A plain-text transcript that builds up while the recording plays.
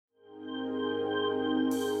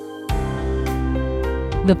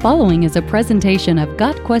The following is a presentation of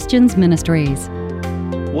Got Questions Ministries.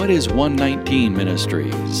 What is 119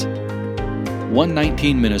 Ministries?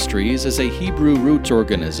 119 Ministries is a Hebrew roots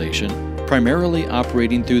organization primarily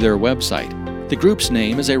operating through their website. The group's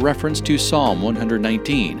name is a reference to Psalm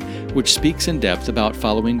 119, which speaks in depth about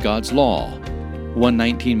following God's law.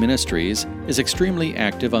 119 Ministries is extremely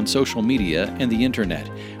active on social media and the internet,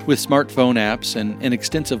 with smartphone apps and an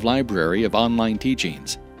extensive library of online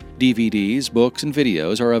teachings. DVDs, books, and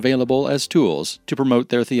videos are available as tools to promote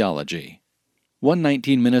their theology.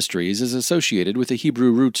 119 Ministries is associated with the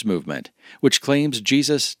Hebrew Roots movement, which claims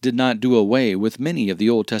Jesus did not do away with many of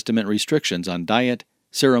the Old Testament restrictions on diet,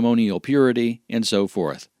 ceremonial purity, and so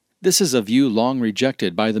forth. This is a view long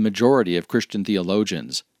rejected by the majority of Christian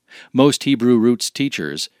theologians. Most Hebrew Roots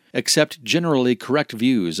teachers accept generally correct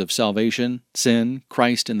views of salvation, sin,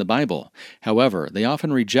 Christ, and the Bible. However, they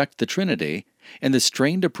often reject the Trinity, and the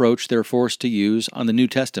strained approach they're forced to use on the New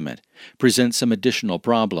Testament presents some additional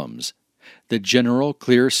problems. The general,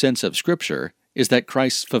 clear sense of Scripture is that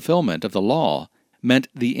Christ's fulfillment of the law meant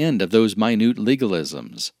the end of those minute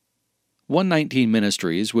legalisms. 119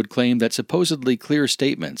 Ministries would claim that supposedly clear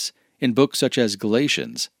statements in books such as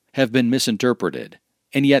Galatians have been misinterpreted,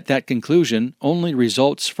 and yet that conclusion only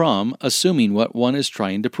results from assuming what one is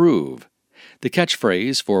trying to prove. The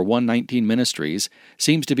catchphrase for 119 Ministries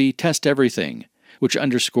seems to be "test everything," which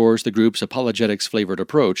underscores the group's apologetics-flavored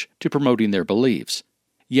approach to promoting their beliefs.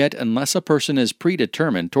 Yet, unless a person is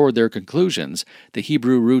predetermined toward their conclusions, the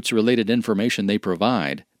Hebrew roots-related information they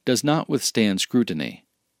provide does not withstand scrutiny.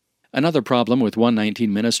 Another problem with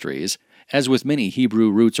 119 Ministries, as with many Hebrew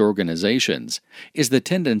roots organizations, is the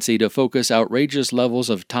tendency to focus outrageous levels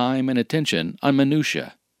of time and attention on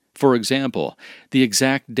minutiae. For example, the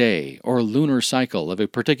exact day or lunar cycle of a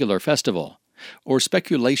particular festival, or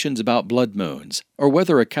speculations about blood moons, or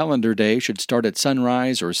whether a calendar day should start at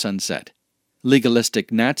sunrise or sunset.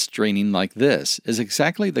 Legalistic gnats training like this is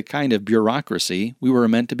exactly the kind of bureaucracy we were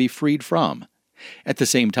meant to be freed from. At the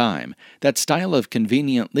same time, that style of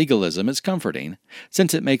convenient legalism is comforting,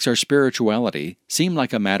 since it makes our spirituality seem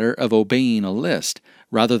like a matter of obeying a list,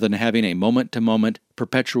 rather than having a moment-to-moment,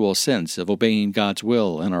 perpetual sense of obeying God's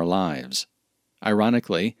will in our lives.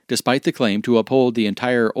 Ironically, despite the claim to uphold the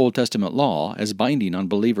entire Old Testament law as binding on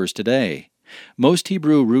believers today, most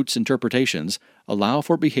Hebrew roots interpretations allow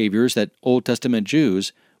for behaviors that Old Testament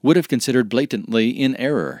Jews would have considered blatantly in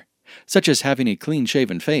error, such as having a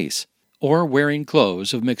clean-shaven face, or wearing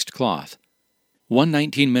clothes of mixed cloth.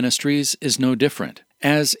 119 Ministries is no different,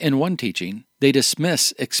 as in one teaching, they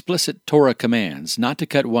dismiss explicit Torah commands not to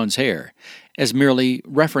cut one's hair as merely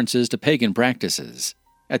references to pagan practices.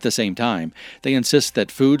 At the same time, they insist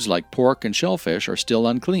that foods like pork and shellfish are still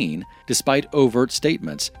unclean, despite overt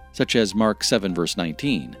statements such as Mark 7 verse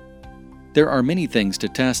 19. There are many things to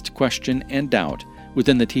test, question, and doubt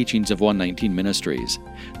within the teachings of 119 Ministries.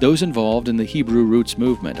 Those involved in the Hebrew Roots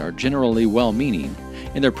movement are generally well-meaning,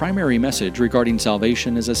 and their primary message regarding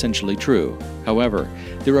salvation is essentially true. However,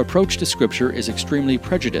 their approach to Scripture is extremely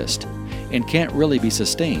prejudiced and can't really be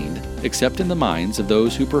sustained except in the minds of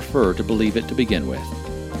those who prefer to believe it to begin with.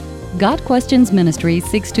 Got Questions Ministries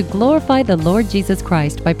seeks to glorify the Lord Jesus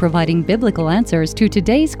Christ by providing biblical answers to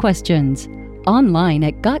today's questions. Online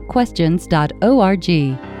at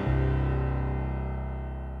gotquestions.org.